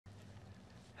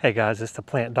Hey guys, it's the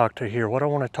plant doctor here. What I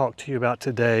want to talk to you about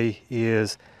today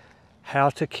is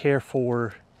how to care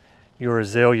for your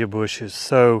azalea bushes.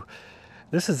 So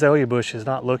this azalea bush is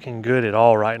not looking good at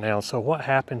all right now. So what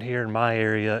happened here in my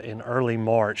area in early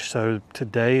March, so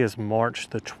today is March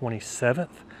the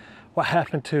 27th. What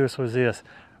happened to us was this: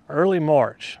 early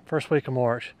March, first week of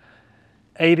March,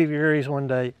 80 degrees one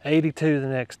day, 82 the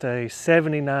next day,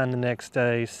 79 the next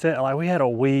day. Like we had a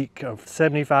week of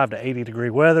 75 to 80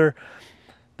 degree weather.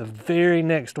 The very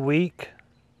next week,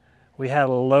 we had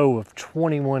a low of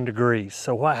 21 degrees.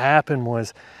 So what happened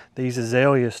was these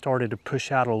azaleas started to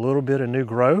push out a little bit of new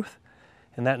growth,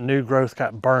 and that new growth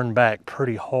got burned back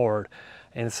pretty hard.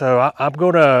 And so I'm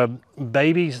going to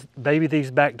baby these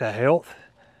back to health,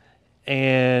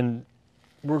 and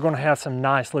we're going to have some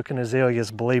nice looking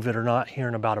azaleas, believe it or not, here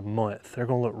in about a month. They're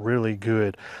going to look really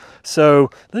good.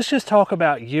 So let's just talk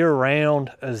about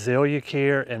year-round azalea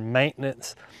care and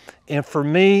maintenance. And for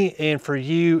me and for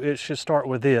you, it should start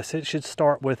with this. It should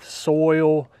start with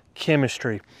soil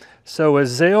chemistry. So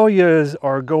azaleas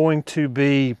are going to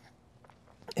be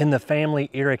in the family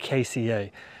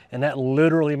Ericaceae, and that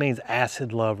literally means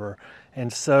acid lover.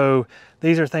 And so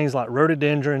these are things like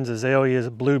rhododendrons, azaleas,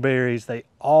 blueberries. They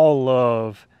all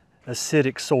love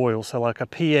acidic soil. So like a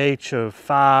pH of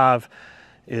 5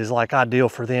 is like ideal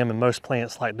for them, and most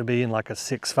plants like to be in like a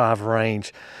 6-5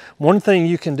 range. One thing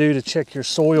you can do to check your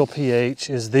soil pH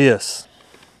is this.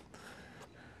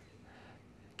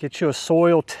 Get you a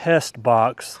soil test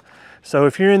box. So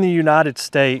if you're in the United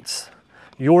States,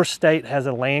 your state has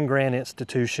a land grant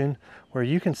institution where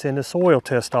you can send a soil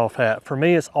test off at. For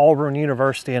me, it's Auburn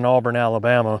University in Auburn,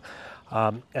 Alabama.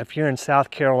 If you're in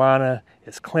South Carolina,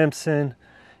 it's Clemson.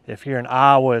 If you're in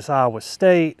Iowa, it's Iowa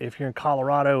State. If you're in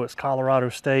Colorado, it's Colorado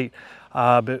State.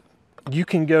 But you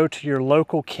can go to your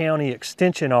local county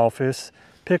extension office,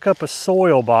 pick up a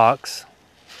soil box.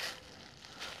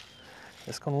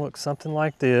 It's going to look something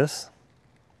like this.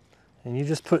 And you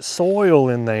just put soil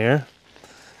in there.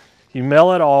 You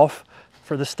mail it off.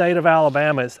 For the state of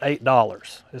Alabama, it's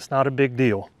 $8. It's not a big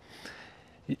deal.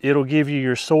 It'll give you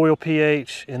your soil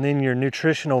pH and then your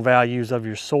nutritional values of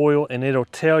your soil, and it'll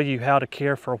tell you how to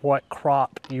care for what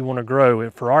crop you want to grow.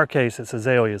 And for our case, it's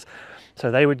azaleas. So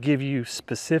they would give you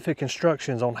specific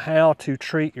instructions on how to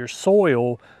treat your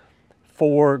soil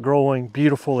for growing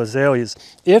beautiful azaleas.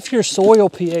 If your soil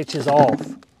pH is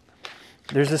off,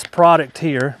 there's this product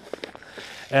here,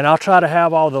 and I'll try to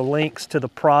have all the links to the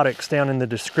products down in the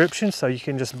description so you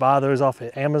can just buy those off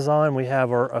at Amazon. We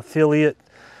have our affiliate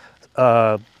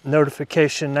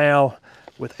notification now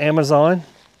with Amazon,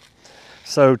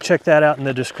 so check that out in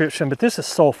the description. But this is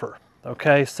sulfur,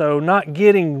 okay? So not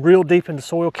getting real deep into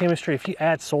soil chemistry, if you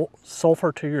add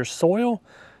sulfur to your soil,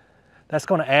 that's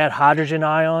going to add hydrogen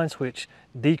ions, which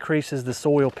decreases the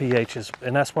soil pHs,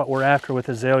 and that's what we're after with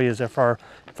azaleas if our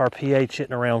pH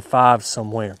hitting around 5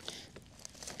 somewhere.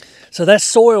 So that's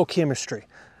soil chemistry,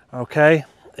 okay?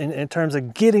 In terms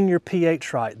of getting your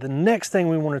pH right. The next thing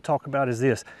we want to talk about is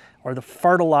this, are the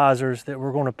fertilizers that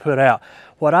we're going to put out.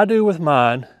 What I do with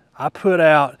mine, I put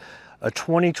out a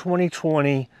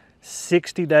 20-20-20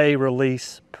 60-day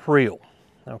release prill,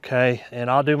 okay? And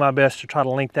I'll do my best to try to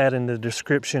link that in the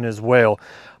description as well,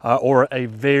 or a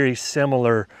very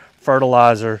similar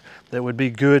fertilizer that would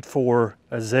be good for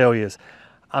azaleas.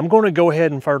 I'm going to go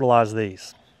ahead and fertilize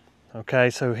these. Okay,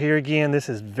 so here again, this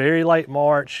is very late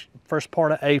March, first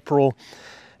part of April,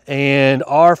 and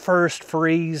our first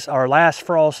freeze, our last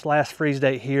frost, last freeze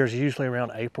date here is usually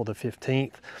around April the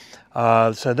 15th.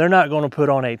 So they're not going to put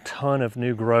on a ton of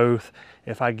new growth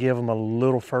if I give them a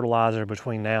little fertilizer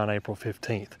between now and April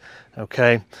 15th.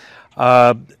 Okay,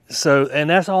 and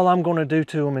that's all I'm going to do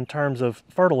to them in terms of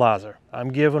fertilizer.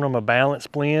 I'm giving them a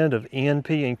balanced blend of N,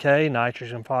 P, and K,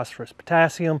 nitrogen, phosphorus,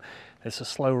 potassium. It's a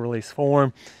slow release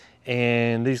form,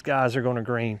 and these guys are going to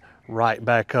green right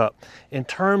back up. In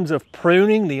terms of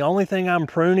pruning, the only thing I'm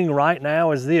pruning right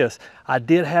now is this. I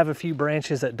did have a few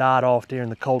branches that died off during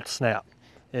the cold snap.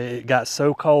 It got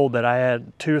so cold that I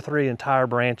had 2 or 3 entire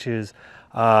branches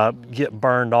get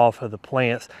burned off of the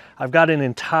plants. I've got an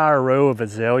entire row of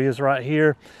azaleas right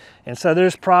here, and so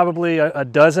there's probably a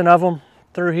dozen of them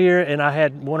through here, and I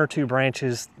had 1 or 2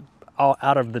 branches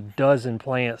out of the dozen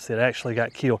plants that actually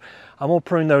got killed. I'm gonna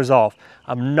prune those off.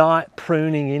 I'm not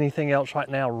pruning anything else right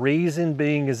now. Reason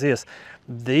being is this: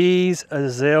 these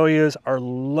azaleas are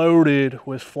loaded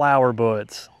with flower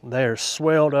buds. They're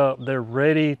swelled up. They're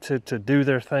ready to do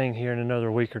their thing here in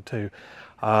another week or two.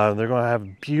 They're gonna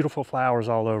have beautiful flowers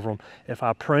all over them. If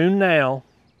I prune now,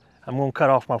 I'm gonna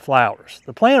cut off my flowers.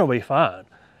 The plant will be fine.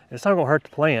 It's not gonna hurt the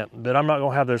plant, but I'm not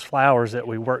gonna have those flowers that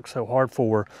we worked so hard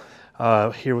for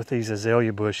here with these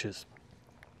azalea bushes.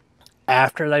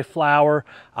 After they flower,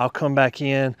 I'll come back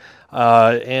in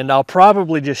and I'll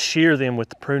probably just shear them with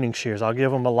the pruning shears. I'll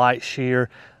give them a light shear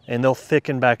and they'll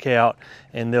thicken back out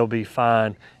and they'll be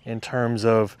fine in terms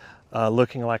of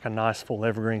looking like a nice full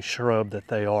evergreen shrub that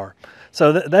they are.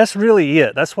 So that's really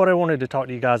it. That's what I wanted to talk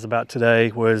to you guys about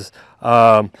today, was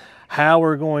how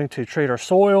we're going to treat our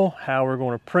soil, how we're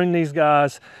going to prune these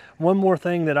guys. One more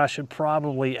thing that I should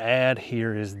probably add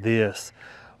here is this.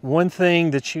 One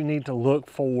thing that you need to look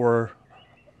for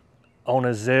on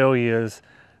azaleas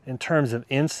in terms of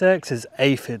insects is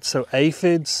aphids. So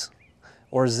aphids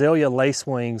or azalea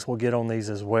lacewings will get on these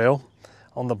as well.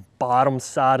 On the bottom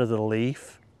side of the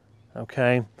leaf,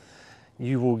 okay,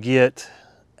 you will get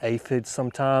aphids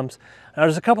sometimes. Now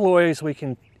there's a couple of ways we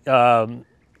can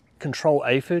control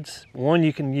aphids. One,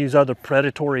 you can use other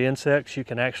predatory insects. You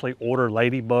can actually order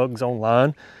ladybugs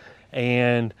online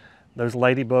and those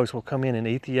ladybugs will come in and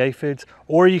eat the aphids,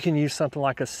 or you can use something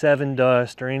like a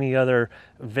 7-Dust or any other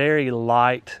very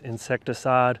light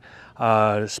insecticide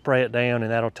to spray it down, and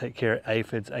that'll take care of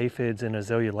aphids. Aphids and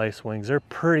azalea lacewings, they're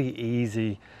pretty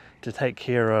easy to take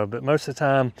care of, but most of the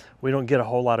time we don't get a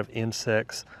whole lot of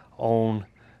insects on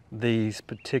these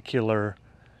particular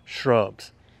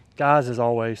shrubs. Guys, as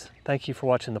always, thank you for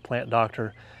watching The Plant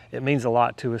Doctor. It means a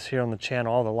lot to us here on the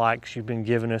channel, all the likes you've been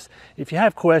giving us. If you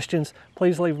have questions,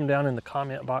 please leave them down in the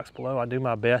comment box below. I do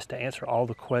my best to answer all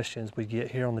the questions we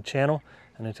get here on the channel.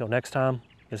 And until next time,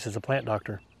 this is The Plant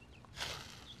Doctor.